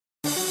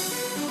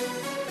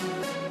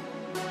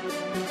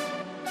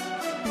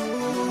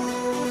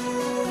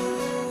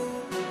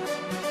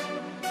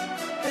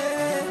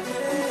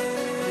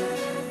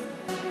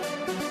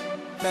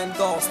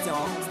ghost,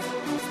 y'all.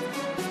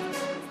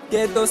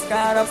 Get those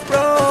caras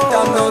pro.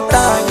 Tam no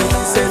tangi,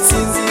 se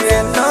sinzire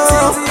no.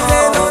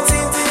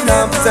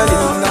 Nam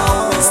salino,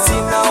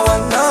 istina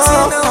wana.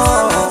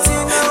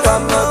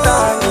 Tam no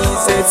tangi,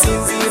 se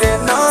sinzire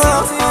no.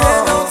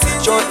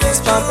 Chotis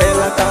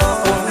pampela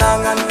tapo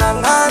nangan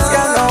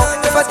skano.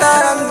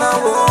 Fataram na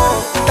wo.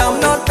 Tam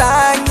no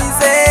tangi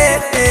se.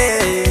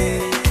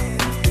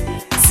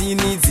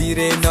 Sini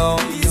zire no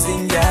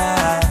izinga.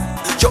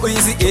 Cho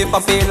easy e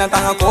papela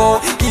tanga ko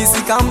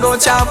easy kamdo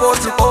chavo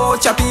truko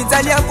chapita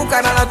lia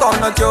kukarana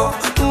tono cho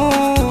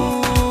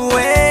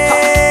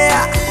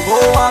go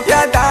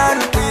apia dan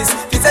quiz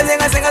pizza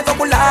lenga senga to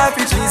kula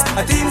fichis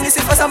atini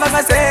sifa sama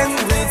ngaseng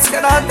wits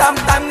kana tam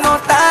no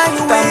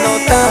tangi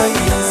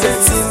se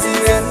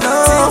sinzire no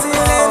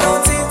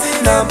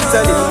nam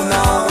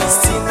salina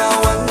istina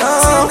wana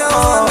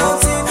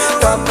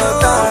tam no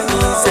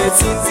tangi se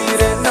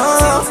sinzire no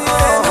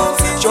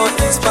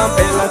chotis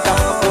pampela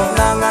tapo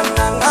nangan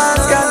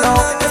skano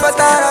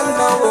fataram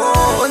no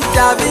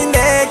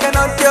unchavine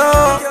kanotyo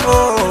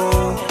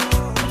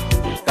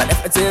kale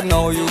fatir no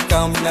you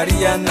come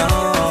nariana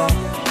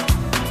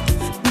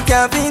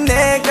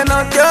unchavine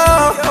kanotyo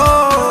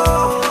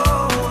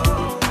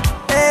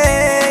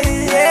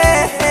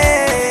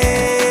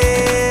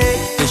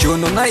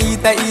Jono na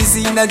ita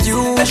easy na ju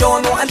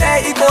Jono ande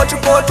I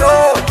koto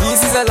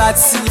Easy za lat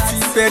si fi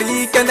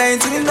peri Kanda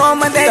inti no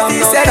mande ti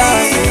seri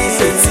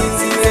Se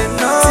sinzire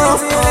no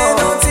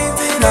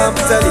Nam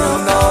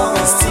salino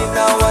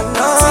istina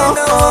wana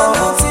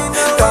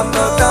Kam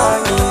no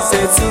tangi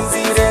se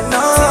sinzire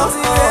no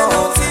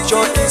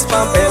Chotis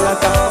pampela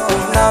tapo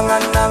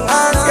nangan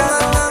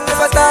skano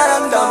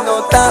Fataram dam no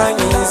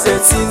tangi se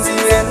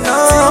sinzire no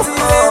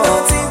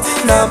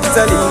Nam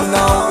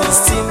salino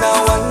istina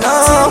wana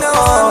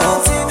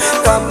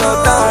Kam no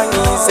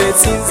tangi se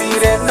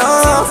sinzire no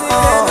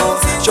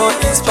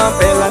Chotis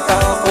pampela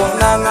tapo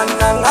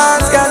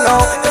nangan skano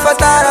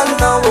Fataram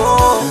na wo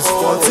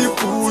Party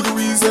food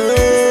Izy.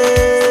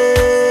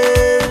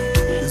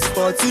 It's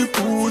party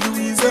food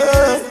Izy.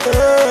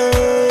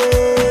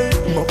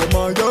 Mama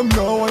magam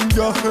now and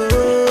ya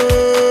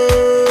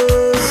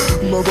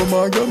Mama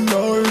magam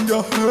now and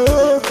ya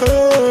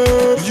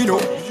You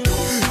know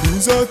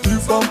He's a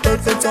thief from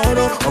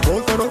Perfetana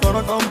About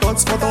Tara come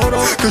dance for Tara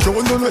Que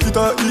Jono na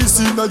ita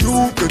easy na you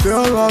Que te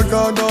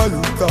alaga na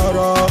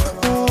lutara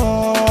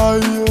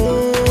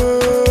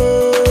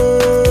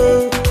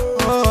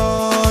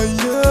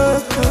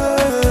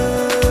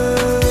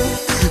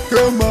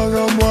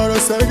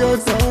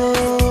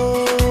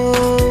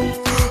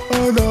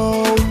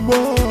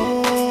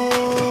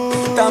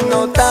Tam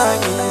no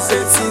tangi se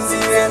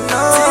sinzire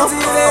no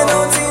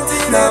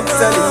Nam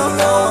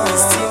salino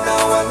istina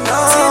wana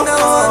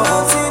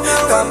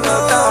Tam no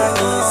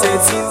tangi se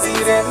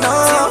sinzire no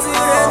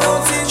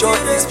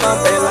Chotis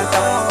pampela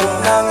tapo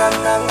nangan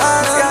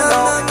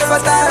skano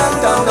Fataram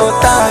tam no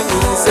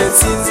tangi se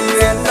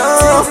sinzire no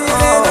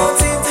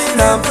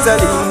Nam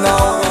salino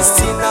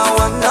istina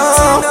wana